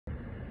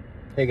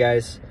Hey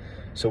guys,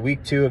 so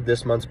week 2 of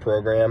this month's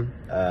program,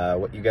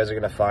 what you guys are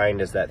going to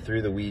find is that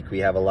through the week we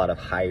have a lot of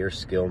higher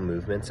skill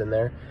movements in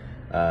there,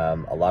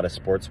 a lot of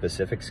sport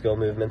specific skill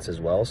movements as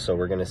well. So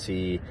we're going to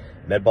see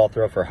med ball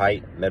throw for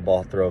height, med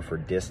ball throw for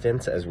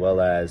distance, as well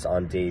as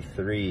on day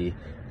 3,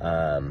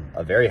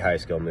 a very high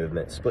skill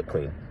movement, split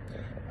clean.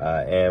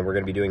 And we're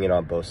going to be doing it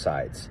on both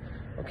sides.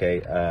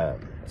 Okay,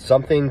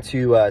 something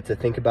to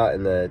think about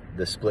in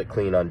the split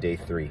clean on day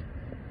 3.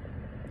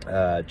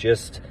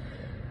 Just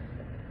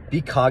be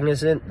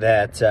cognizant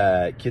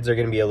that kids are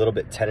going to be a little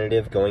bit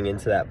tentative going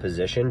into that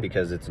position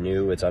because it's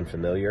new, it's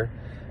unfamiliar.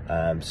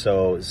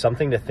 So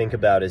something to think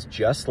about is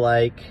just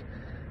like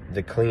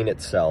the clean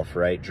itself,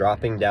 right?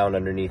 Dropping down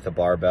underneath a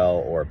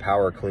barbell or a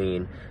power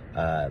clean,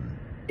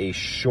 a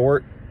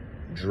short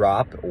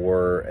drop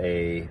or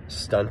a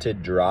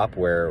stunted drop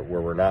where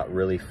we're not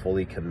really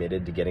fully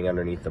committed to getting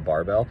underneath the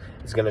barbell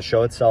is going to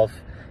show itself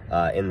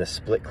in the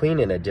split clean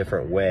in a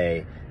different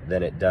way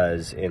than it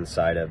does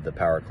inside of the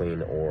power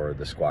clean or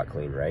the squat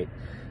clean, right?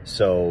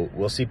 So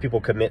we'll see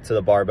people commit to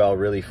the barbell,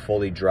 really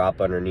fully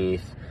drop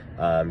underneath,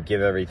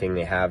 give everything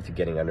they have to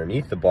getting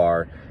underneath the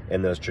bar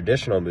in those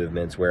traditional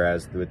movements,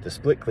 whereas with the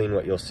split clean,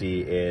 what you'll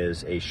see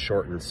is a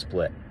shortened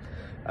split.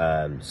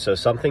 So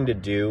something to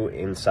do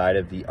inside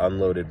of the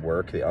unloaded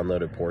work, the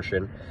unloaded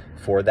portion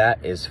for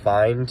that is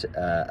find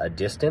a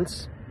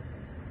distance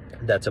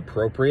that's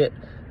appropriate,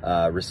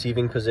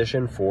 receiving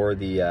position for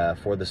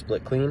the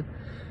split clean,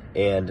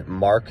 and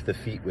mark the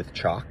feet with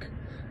chalk.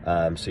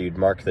 So you'd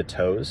mark the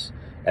toes,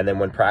 and then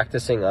when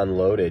practicing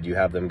unloaded, you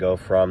have them go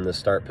from the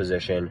start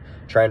position,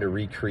 trying to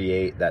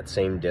recreate that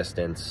same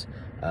distance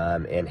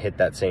and hit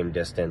that same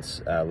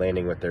distance,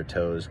 landing with their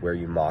toes where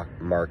you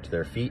marked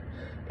their feet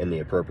in the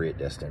appropriate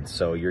distance.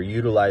 So you're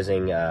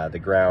utilizing the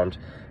ground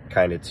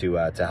kind of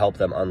to help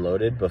them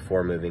unloaded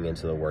before moving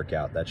into the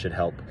workout. That should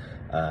help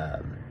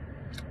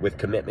with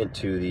commitment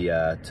to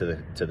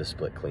the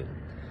split clean.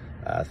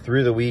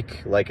 Through the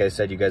week, like I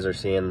said, you guys are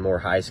seeing more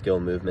high skill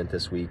movement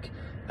this week.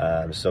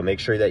 So make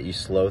sure that you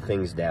slow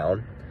things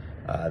down,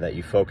 that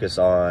you focus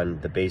on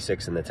the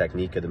basics and the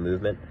technique of the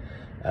movement.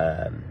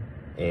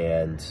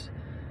 And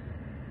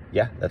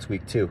yeah, that's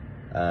week 2.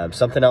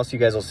 Something else you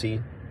guys will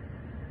see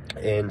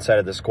inside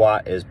of the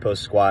squat is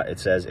post squat, it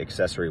says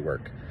accessory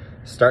work.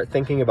 Start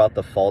thinking about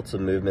the faults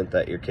of movement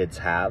that your kids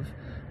have.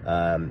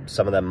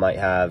 Some of them might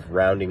have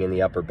rounding in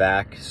the upper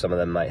back. Some of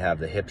them might have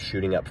the hips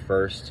shooting up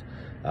first.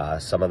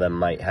 Some of them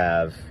might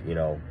have,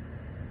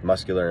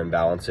 muscular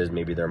imbalances.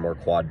 Maybe they're more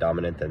quad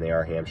dominant than they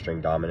are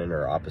hamstring dominant,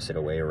 or opposite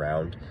way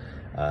around.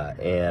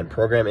 And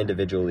program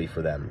individually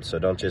for them. So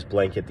don't just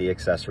blanket the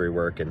accessory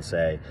work and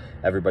say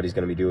everybody's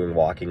going to be doing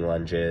walking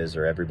lunges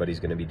or everybody's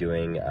going to be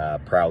doing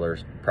prowler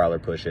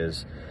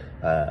pushes.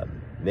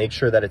 Make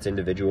sure that it's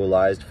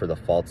individualized for the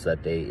faults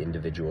that they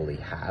individually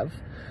have,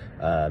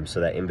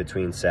 so that in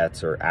between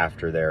sets or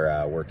after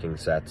their working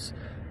sets,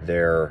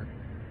 they're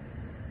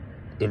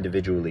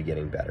individually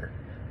getting better.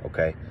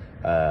 Okay.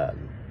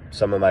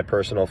 Some of my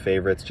personal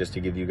favorites, just to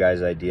give you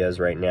guys ideas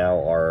right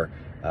now, are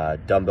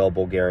dumbbell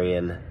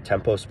Bulgarian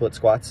tempo split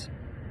squats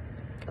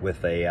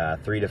with a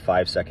 3 to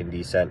 5 second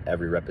descent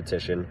every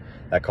repetition.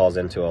 That calls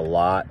into a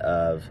lot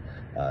of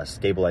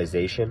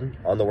stabilization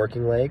on the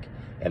working leg,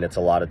 and it's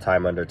a lot of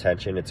time under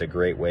tension. It's a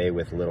great way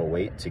with little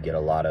weight to get a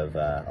lot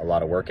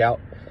of workout.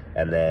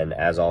 And then,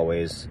 as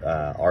always,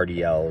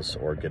 RDLs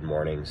or good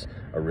mornings,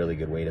 a really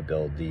good way to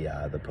build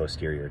the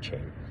posterior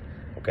chain.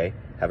 Okay,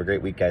 have a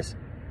great week, guys.